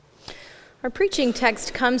Our preaching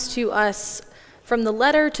text comes to us from the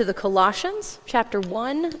letter to the Colossians, chapter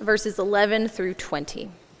 1, verses 11 through 20.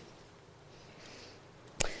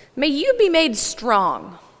 May you be made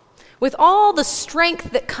strong with all the strength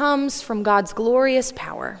that comes from God's glorious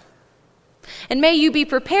power. And may you be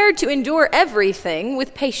prepared to endure everything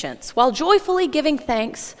with patience, while joyfully giving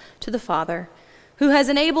thanks to the Father, who has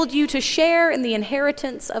enabled you to share in the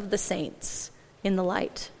inheritance of the saints in the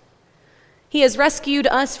light. He has rescued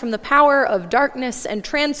us from the power of darkness and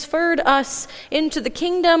transferred us into the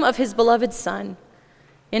kingdom of his beloved Son,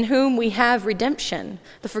 in whom we have redemption,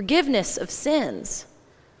 the forgiveness of sins.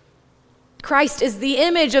 Christ is the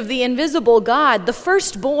image of the invisible God, the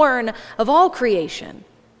firstborn of all creation.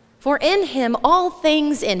 For in him all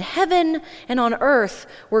things in heaven and on earth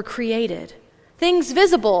were created, things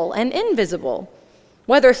visible and invisible,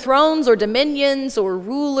 whether thrones or dominions or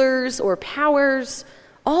rulers or powers.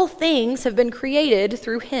 All things have been created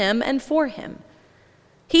through him and for him.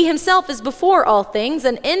 He himself is before all things,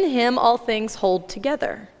 and in him all things hold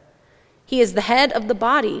together. He is the head of the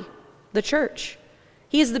body, the church.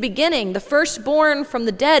 He is the beginning, the firstborn from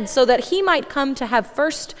the dead, so that he might come to have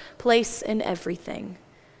first place in everything.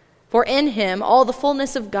 For in him all the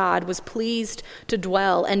fullness of God was pleased to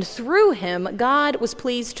dwell, and through him God was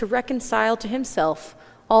pleased to reconcile to himself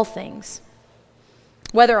all things,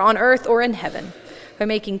 whether on earth or in heaven, by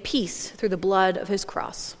making peace through the blood of his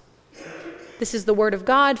cross. This is the word of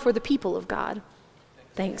God for the people of God.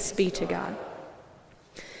 Thanks be to God.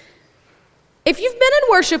 If you've been in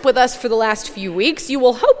worship with us for the last few weeks, you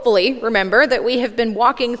will hopefully remember that we have been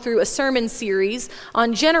walking through a sermon series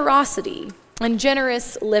on generosity and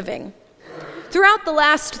generous living. Throughout the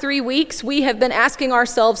last 3 weeks, we have been asking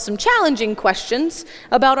ourselves some challenging questions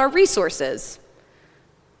about our resources,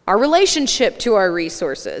 our relationship to our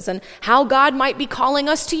resources, and how God might be calling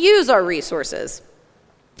us to use our resources.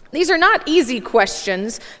 These are not easy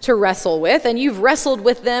questions to wrestle with, and you've wrestled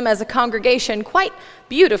with them as a congregation quite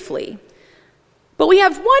beautifully. But we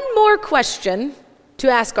have one more question to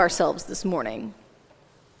ask ourselves this morning.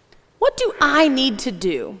 What do I need to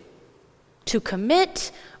do to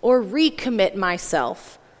commit or recommit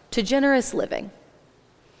myself to generous living?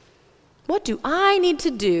 What do I need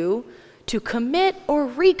to do to commit or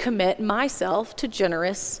recommit myself to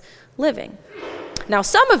generous living? Now,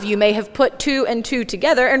 some of you may have put 2 and 2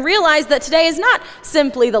 together and realized that today is not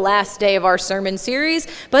simply the last day of our sermon series,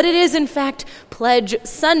 but it is in fact Pledge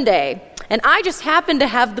Sunday. And I just happen to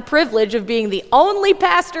have the privilege of being the only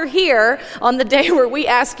pastor here on the day where we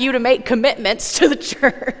ask you to make commitments to the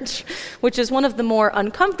church, which is one of the more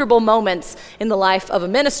uncomfortable moments in the life of a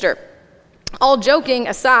minister. All joking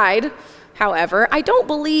aside, however, I don't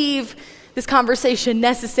believe this conversation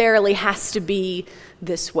necessarily has to be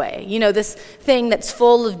this way. You know, this thing that's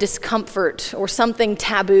full of discomfort or something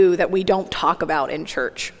taboo that we don't talk about in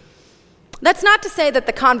church. That's not to say that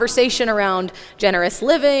the conversation around generous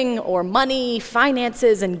living or money,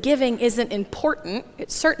 finances, and giving isn't important. It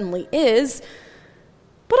certainly is.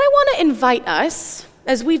 But I want to invite us,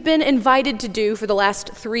 as we've been invited to do for the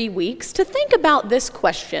last 3 weeks, to think about this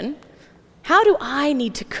question: how do I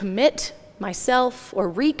need to commit myself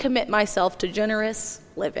or recommit myself to generous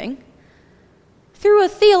living through a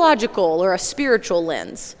theological or a spiritual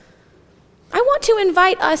lens? I want to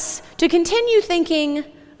invite us to continue thinking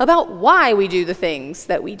about why we do the things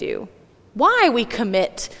that we do, why we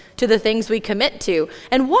commit to the things we commit to,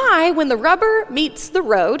 and why, when the rubber meets the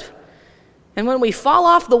road, and when we fall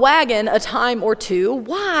off the wagon a time or two,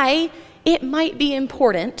 why it might be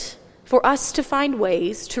important for us to find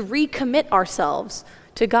ways to recommit ourselves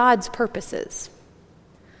to God's purposes.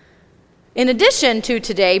 In addition to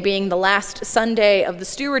today being the last Sunday of the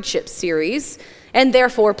Stewardship series, and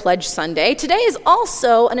therefore Pledge Sunday, today is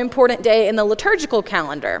also an important day in the liturgical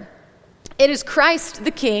calendar. It is Christ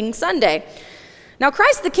the King Sunday. Now,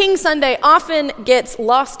 Christ the King Sunday often gets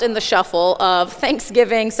lost in the shuffle of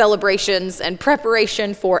Thanksgiving celebrations and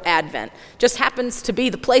preparation for Advent. Just happens to be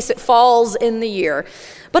the place it falls in the year.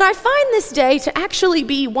 But I find this day to actually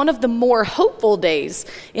be one of the more hopeful days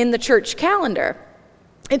in the church calendar.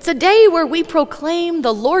 It's a day where we proclaim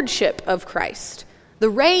the lordship of Christ, the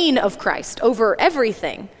reign of Christ over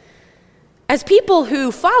everything. As people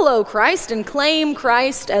who follow Christ and claim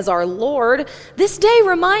Christ as our Lord, this day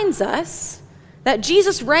reminds us that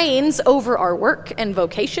Jesus reigns over our work and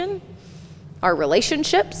vocation, our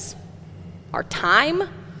relationships, our time,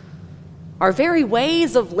 our very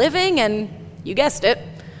ways of living, and you guessed it,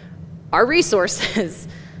 our resources.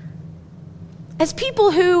 As people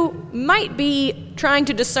who might be trying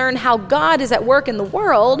to discern how God is at work in the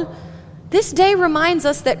world, this day reminds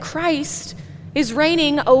us that Christ is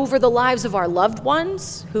reigning over the lives of our loved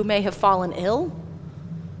ones who may have fallen ill,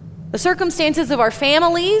 the circumstances of our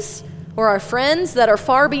families or our friends that are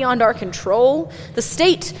far beyond our control, the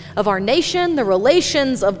state of our nation, the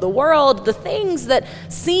relations of the world, the things that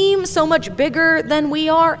seem so much bigger than we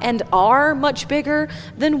are and are much bigger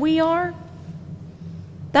than we are,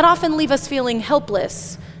 that often leave us feeling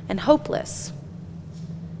helpless and hopeless.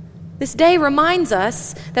 This day reminds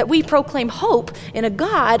us that we proclaim hope in a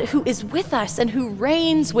God who is with us and who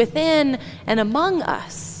reigns within and among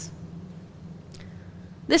us.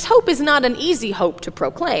 This hope is not an easy hope to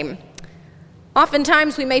proclaim.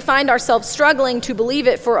 Oftentimes we may find ourselves struggling to believe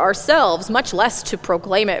it for ourselves, much less to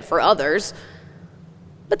proclaim it for others.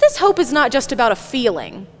 But this hope is not just about a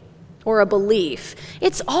feeling or a belief.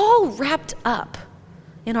 It's all wrapped up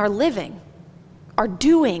in our living, our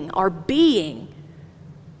doing, our being.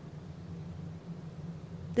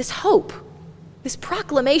 This hope, this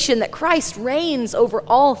proclamation that Christ reigns over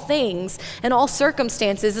all things and all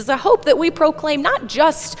circumstances is a hope that we proclaim not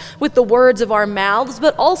just with the words of our mouths,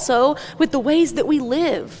 but also with the ways that we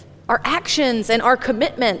live, our actions and our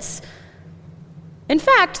commitments. In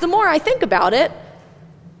fact, the more I think about it,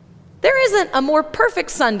 there isn't a more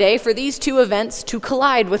perfect Sunday for these two events to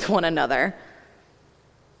collide with one another.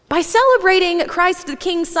 By celebrating Christ the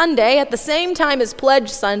King Sunday at the same time as Pledge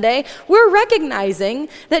Sunday, we're recognizing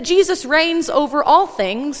that Jesus reigns over all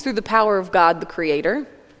things through the power of God the Creator.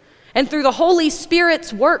 And through the Holy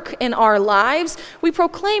Spirit's work in our lives, we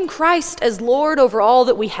proclaim Christ as Lord over all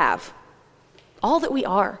that we have, all that we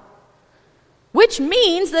are. Which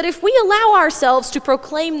means that if we allow ourselves to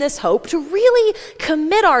proclaim this hope, to really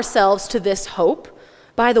commit ourselves to this hope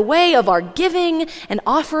by the way of our giving and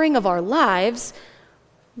offering of our lives,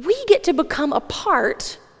 we get to become a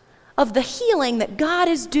part of the healing that God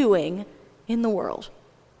is doing in the world.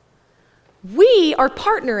 We are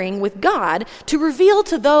partnering with God to reveal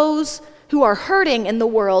to those who are hurting in the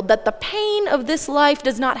world that the pain of this life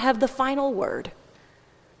does not have the final word,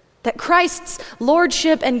 that Christ's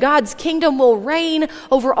lordship and God's kingdom will reign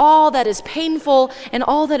over all that is painful and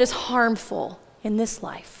all that is harmful in this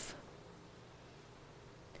life.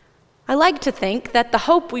 I like to think that the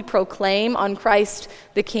hope we proclaim on Christ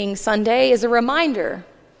the King Sunday is a reminder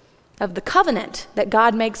of the covenant that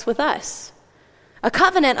God makes with us, a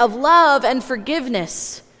covenant of love and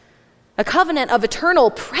forgiveness, a covenant of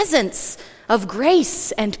eternal presence, of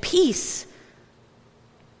grace and peace.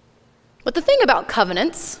 But the thing about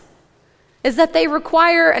covenants is that they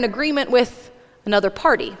require an agreement with another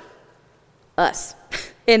party, us.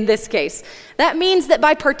 In this case. That means that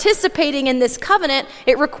by participating in this covenant,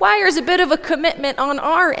 it requires a bit of a commitment on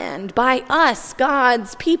our end, by us,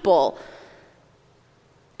 God's people.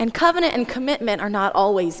 And covenant and commitment are not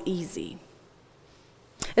always easy,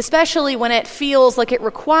 especially when it feels like it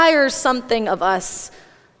requires something of us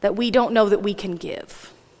that we don't know that we can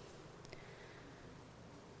give.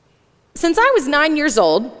 Since I was 9 years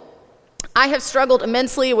old, I have struggled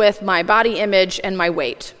immensely with my body image and my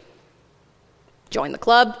weight. Join the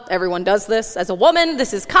club. Everyone does this. As a woman,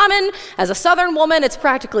 this is common. As a Southern woman, it's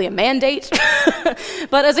practically a mandate.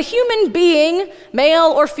 But as a human being, male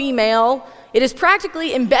or female, it is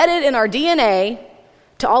practically embedded in our DNA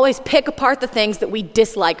to always pick apart the things that we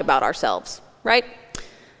dislike about ourselves, right?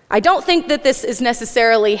 I don't think that this is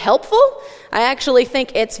necessarily helpful. I actually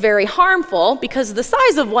think it's very harmful because the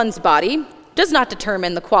size of one's body does not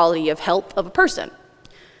determine the quality of health of a person.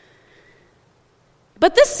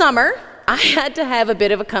 But this summer, I had to have a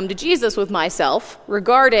bit of a come to Jesus with myself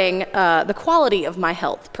regarding the quality of my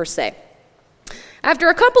health, per se. After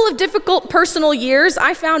a couple of difficult personal years,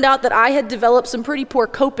 I found out that I had developed some pretty poor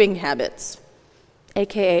coping habits,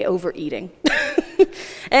 aka overeating.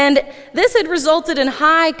 And this had resulted in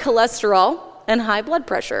high cholesterol and high blood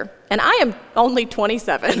pressure. And I am only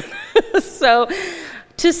 27. So,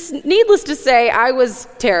 needless to say, I was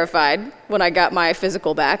terrified when I got my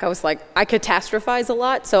physical back. I was like, I catastrophize a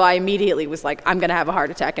lot, so I immediately was like, I'm going to have a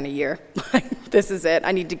heart attack in a year. This is it.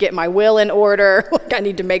 I need to get my will in order. I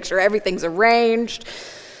need to make sure everything's arranged.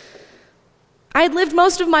 I had lived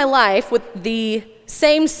most of my life with the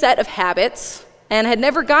same set of habits and had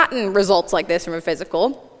never gotten results like this from a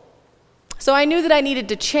physical. So I knew that I needed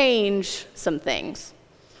to change some things.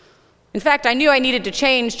 In fact, I knew I needed to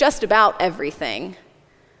change just about everything.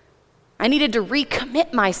 I needed to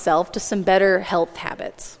recommit myself to some better health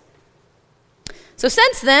habits. So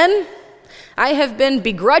since then, I have been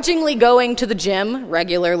begrudgingly going to the gym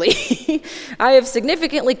regularly. I have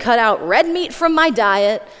significantly cut out red meat from my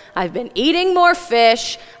diet. I've been eating more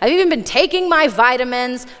fish. I've even been taking my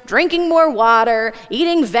vitamins, drinking more water,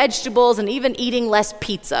 eating vegetables, and even eating less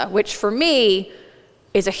pizza, which for me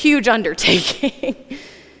is a huge undertaking.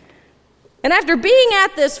 And after being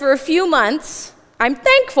at this for a few months, I'm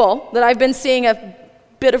thankful that I've been seeing a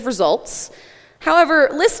bit of results. However,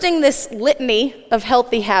 listing this litany of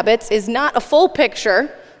healthy habits is not a full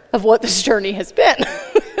picture of what this journey has been.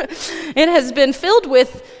 It has been filled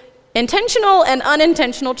with intentional and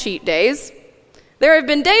unintentional cheat days. There have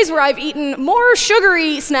been days where I've eaten more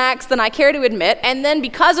sugary snacks than I care to admit, and then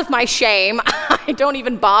because of my shame, I don't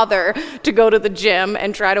even bother to go to the gym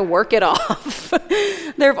and try to work it off.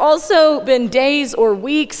 There have also been days or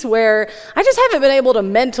weeks where I just haven't been able to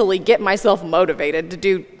mentally get myself motivated to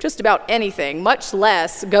do just about anything, much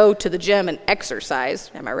less go to the gym and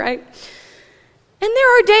exercise. Am I right? And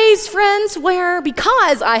there are days, friends, where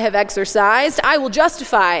because I have exercised, I will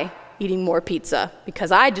justify eating more pizza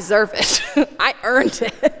because I deserve it. I earned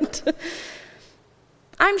it.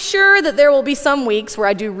 I'm sure that there will be some weeks where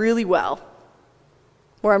I do really well,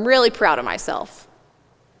 where I'm really proud of myself.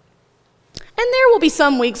 And there will be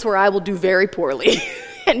some weeks where I will do very poorly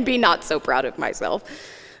and be not so proud of myself.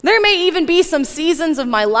 There may even be some seasons of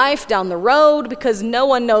my life down the road, because no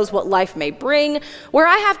one knows what life may bring, where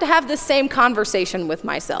I have to have this same conversation with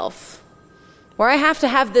myself, where I have to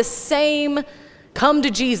have this same come to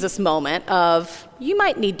Jesus moment of, you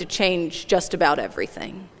might need to change just about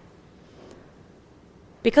everything.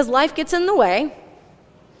 Because life gets in the way.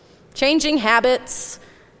 Changing habits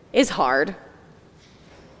is hard.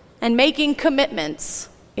 And making commitments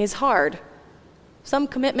is hard. Some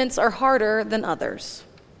commitments are harder than others.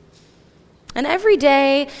 And every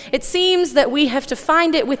day, it seems that we have to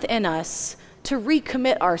find it within us to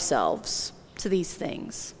recommit ourselves to these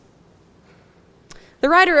things. The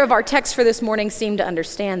writer of our text for this morning seemed to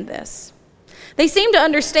understand this. They seem to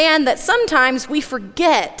understand that sometimes we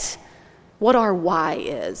forget what our why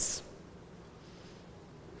is.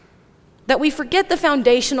 That we forget the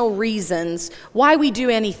foundational reasons why we do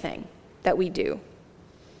anything that we do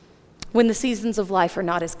when the seasons of life are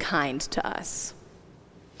not as kind to us.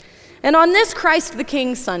 And on this Christ the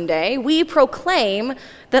King Sunday, we proclaim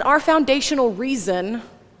that our foundational reason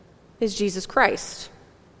is Jesus Christ.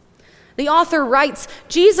 The author writes,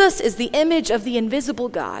 Jesus is the image of the invisible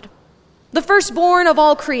God, the firstborn of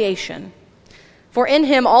all creation. For in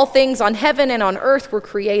him all things on heaven and on earth were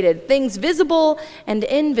created, things visible and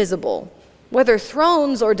invisible. Whether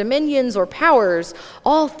thrones or dominions or powers,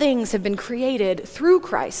 all things have been created through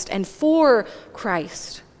Christ and for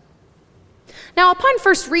Christ. Now, upon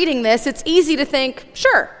first reading this, it's easy to think,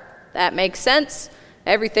 sure, that makes sense.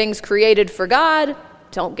 Everything's created for God.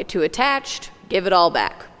 Don't get too attached. Give it all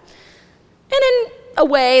back. And in a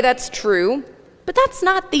way, that's true, but that's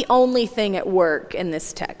not the only thing at work in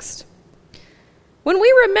this text. When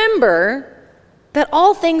we remember that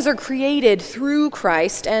all things are created through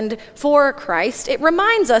Christ and for Christ, it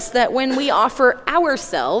reminds us that when we offer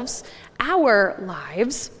ourselves, our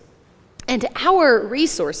lives, and our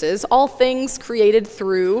resources, all things created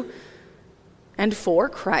through and for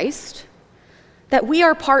Christ, that we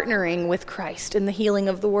are partnering with Christ in the healing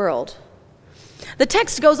of the world. The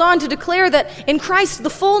text goes on to declare that in Christ the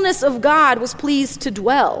fullness of God was pleased to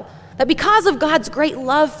dwell, that because of God's great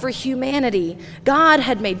love for humanity, God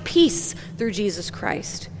had made peace through Jesus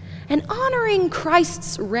Christ. And honoring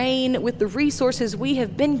Christ's reign with the resources we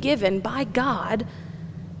have been given by God,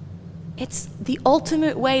 it's the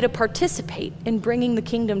ultimate way to participate in bringing the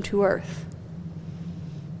kingdom to earth.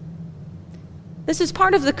 This is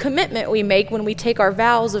part of the commitment we make when we take our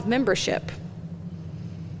vows of membership.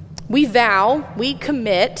 We vow, we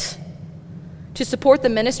commit to support the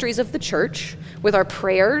ministries of the church with our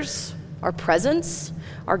prayers, our presence,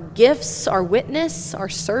 our gifts, our witness, our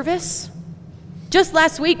service. Just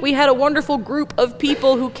last week, we had a wonderful group of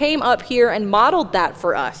people who came up here and modeled that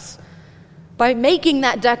for us by making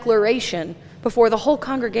that declaration before the whole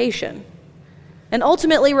congregation and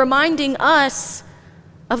ultimately reminding us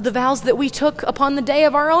of the vows that we took upon the day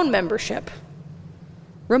of our own membership,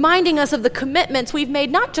 reminding us of the commitments we've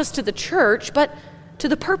made not just to the church, but to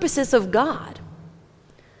the purposes of God.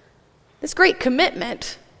 This great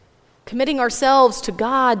commitment, committing ourselves to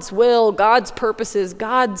God's will, God's purposes,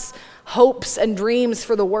 God's hopes and dreams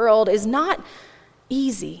for the world, is not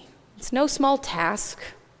easy. It's no small task.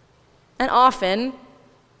 And often,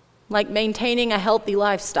 like maintaining a healthy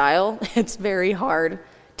lifestyle, it's very hard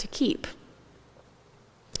to keep.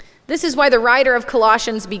 This is why the writer of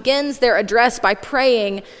Colossians begins their address by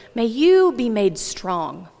praying, "May you be made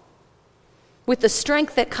strong with the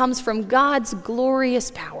strength that comes from God's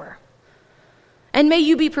glorious power. And may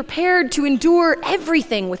you be prepared to endure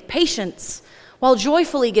everything with patience while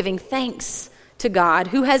joyfully giving thanks to God,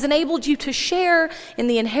 who has enabled you to share in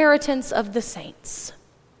the inheritance of the saints."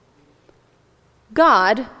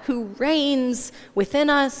 God, who reigns within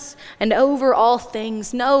us and over all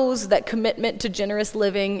things, knows that commitment to generous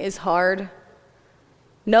living is hard,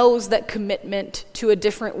 knows that commitment to a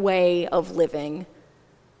different way of living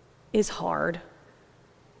is hard.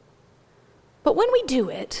 But when we do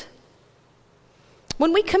it,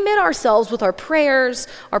 when we commit ourselves with our prayers,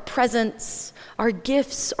 our presence, our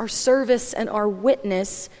gifts, our service, and our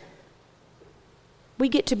witness, we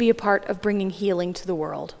get to be a part of bringing healing to the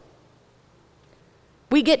world.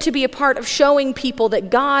 We get to be a part of showing people that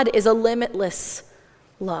God is a limitless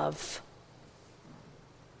love.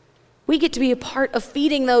 We get to be a part of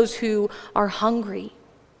feeding those who are hungry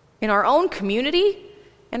in our own community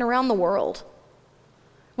and around the world.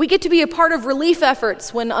 We get to be a part of relief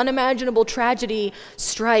efforts when unimaginable tragedy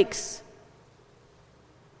strikes.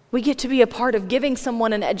 We get to be a part of giving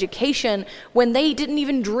someone an education when they didn't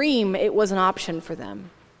even dream it was an option for them.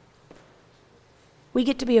 We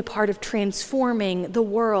get to be a part of transforming the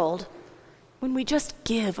world when we just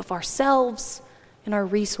give of ourselves and our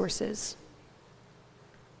resources.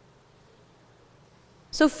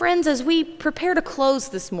 So, friends, as we prepare to close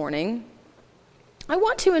this morning, I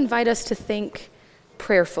want to invite us to think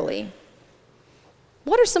prayerfully.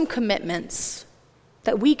 What are some commitments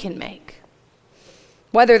that we can make?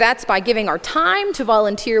 Whether that's by giving our time to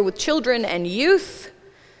volunteer with children and youth,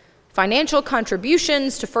 financial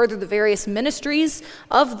contributions to further the various ministries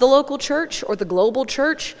of the local church or the global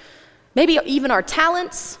church, maybe even our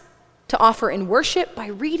talents to offer in worship by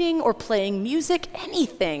reading or playing music,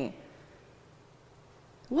 anything.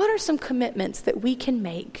 What are some commitments that we can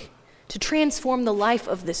make to transform the life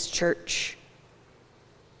of this church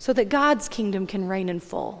so that God's kingdom can reign in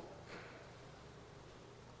full?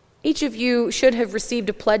 Each of you should have received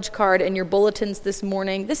a pledge card in your bulletins this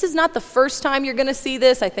morning. This is not the first time you're going to see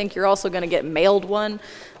this. I think you're also going to get mailed one.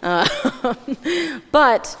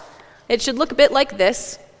 But it should look a bit like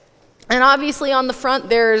this. And obviously on the front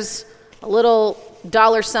there's a little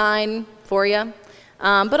 $sign for you.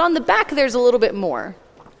 But on the back there's a little bit more.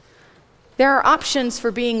 There are options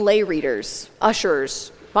for being lay readers,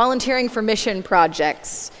 ushers, volunteering for mission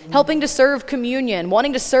projects, helping to serve communion,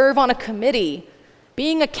 wanting to serve on a committee,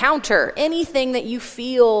 being a counter, anything that you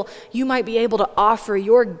feel you might be able to offer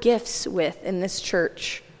your gifts with in this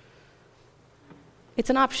church. It's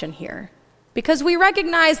an option here because we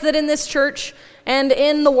recognize that in this church and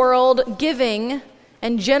in the world, giving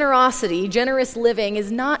and generosity, generous living,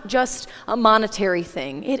 is not just a monetary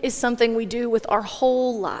thing. It is something we do with our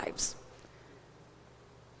whole lives.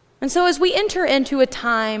 And so as we enter into a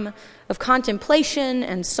time of contemplation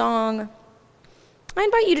and song, I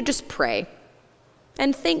invite you to just pray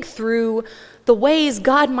and think through the ways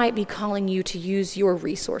God might be calling you to use your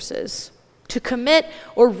resources, to commit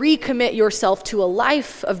or recommit yourself to a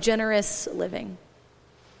life of generous living.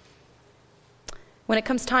 When it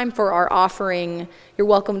comes time for our offering, you're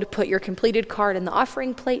welcome to put your completed card in the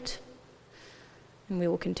offering plate, and we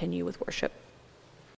will continue with worship.